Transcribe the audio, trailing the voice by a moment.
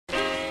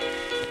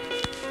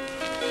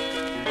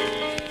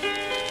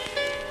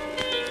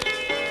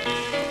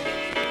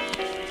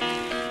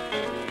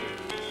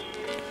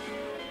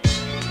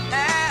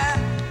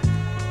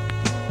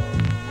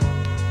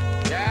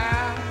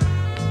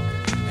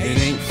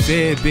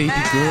fair, baby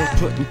girl,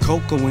 putting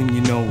cocoa in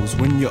your nose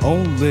when your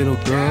own little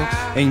girl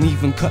ain't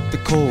even cut the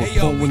cord.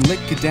 Pouring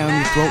liquor down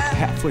your throat,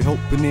 halfway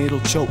hoping it'll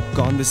choke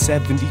on the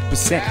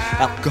 70%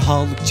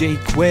 alcoholic J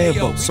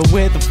Cuervo. So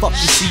where the fuck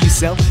you see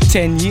yourself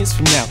 10 years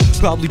from now?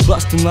 Probably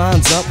busting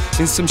lines up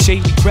in some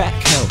shady crack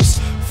house.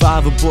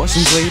 5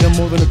 abortions later,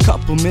 more than a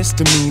couple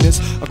misdemeanors.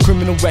 A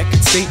criminal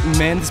record stating,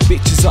 man, this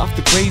bitch is off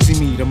the crazy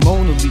meter.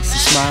 Mona Lisa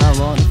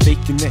smile on her,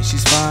 faking that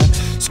she's fine.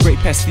 Scrape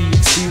past the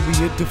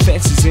exterior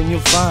defenses and you'll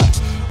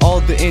find all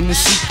the inner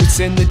secrets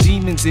and the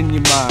demons in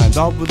your mind.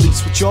 I'll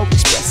release what you're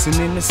expressing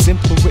in a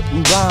simple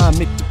written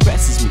rhyme. It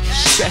depresses me,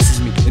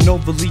 stresses me, and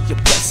overly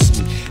oppresses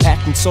me,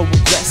 acting so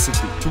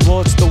aggressively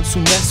towards those who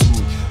mess with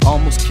me.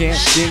 Almost can't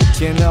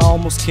think and I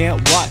almost can't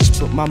watch,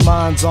 but my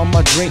mind's on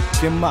my drink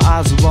and my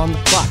eyes are on the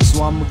clock.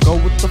 So I'ma go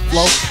with the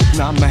flow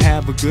and I'ma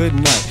have a good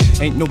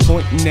night. Ain't no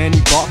point in any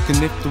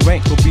barking if there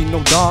ain't gonna be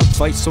no dog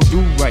fight. So do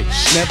right,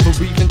 never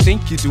even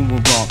think you're doing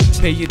wrong.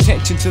 Pay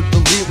attention to the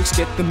lyrics,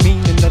 get the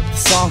meaning of the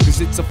song, cause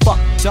it's a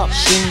fucked up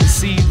thing to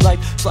see life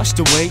flushed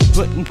away,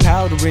 putting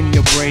powder in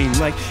your brain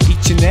like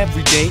each and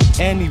every day.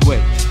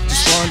 Anyway,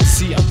 just wanted to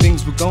see how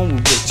things were going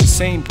with you.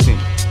 Same thing,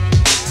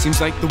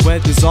 seems like the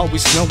weather's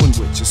always snowing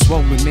with you.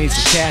 Swollen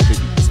nasal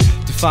cavities,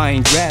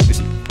 defying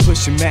gravity,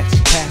 pushing max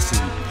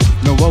capacity.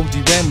 No OD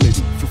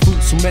remedy for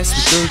fools who mess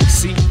with dirty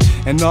seed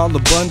and all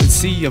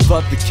abundancy of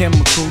other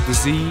chemical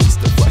disease.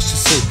 The flush of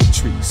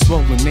circuitry,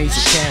 swollen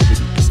nasal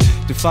cavities,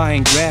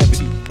 defying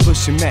gravity,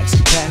 pushing max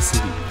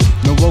capacity.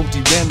 No OD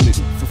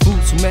remedy for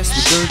fools who mess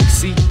with dirty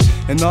seed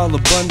and all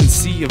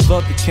abundancy of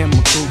other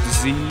chemical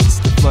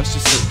disease. The flush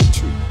of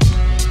circuitry.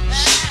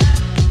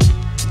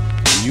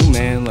 You,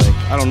 man, like,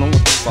 I don't know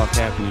what the fuck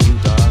happened to you,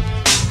 dog.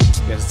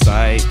 Guess it's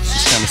alright, it's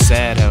just kinda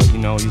sad how, you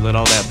know, you let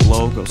all that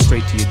blow go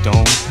straight to your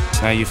dome.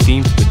 Now you're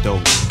fiend for the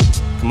dope.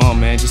 Come on,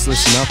 man, just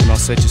listen up and I'll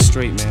set you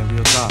straight, man,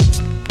 real talk.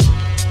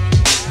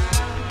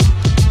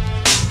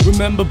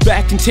 Remember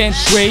back in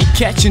 10th grade,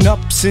 catching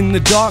ups in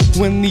the dark,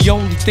 when the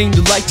only thing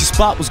to light your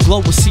spot was glow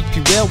with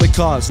CP railway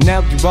cars.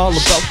 Now you're all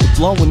about the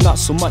blow and not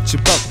so much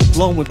about the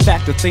glow. In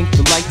fact, I think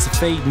the lights are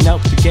fading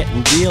out, they're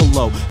getting real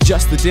low.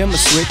 Just the dimmer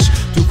switch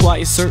to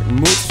acquire certain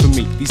moves for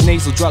me. These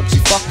nasal drugs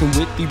you fucking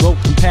with,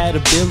 erode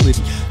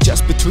compatibility.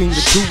 Just between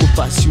the two of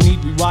us, you need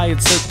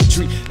rewired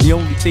circuitry. The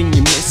only thing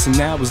you're missing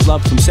now is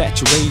love from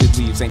saturated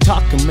leaves. Ain't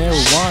talking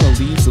marijuana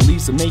leaves, the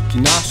leaves that make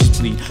your nostrils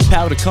bleed.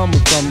 Powder coming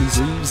from these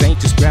leaves ain't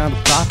just ground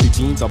up coffee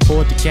beans. I'll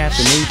pour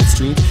decaffeinated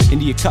streams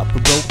into your cup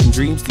of broken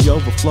dreams. The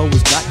overflow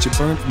has got you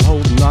burned from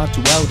holding on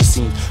to outer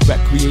scenes.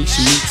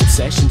 Recreation meets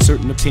obsession,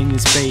 certain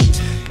opinions fade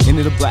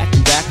into the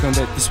blackened background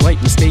that this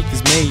white mistake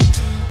is made.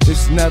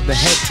 There's another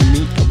head to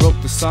me. I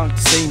wrote the song to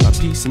say my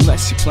piece.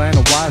 Unless you plan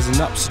on wising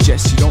up,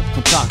 suggest you don't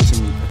come talk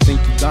to me. I think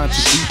you've gone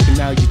too deep and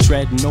now you're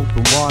treading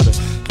open water.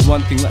 There's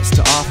one thing less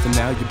to offer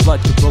now, your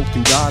blood to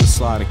broken daughter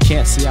slaughter.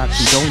 Can't say I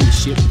condone your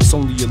shit, but it's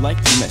only your life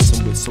you're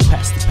messing with. So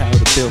pass the powder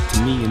bill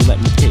to me and let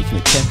me take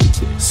an attempt at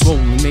this.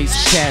 Swollen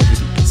nasal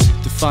cavities,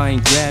 defying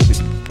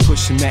gravity,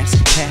 pushing max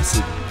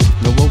capacity.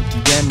 No OD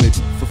remedy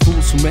for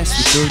fools who mess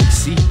with dirty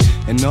seed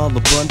and all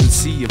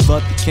abundancy of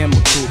other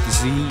chemical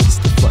disease.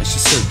 The flush of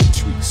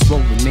circuitry,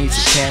 swollen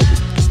nasal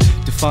cavities,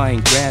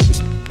 defying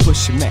gravity,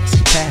 pushing max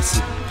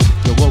capacity.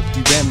 No OD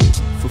remedy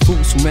for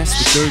fools who mess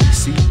with dirty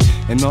seed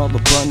and all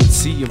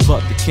abundancy of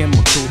other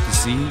chemical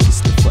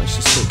disease. The flush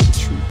of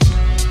circuitry.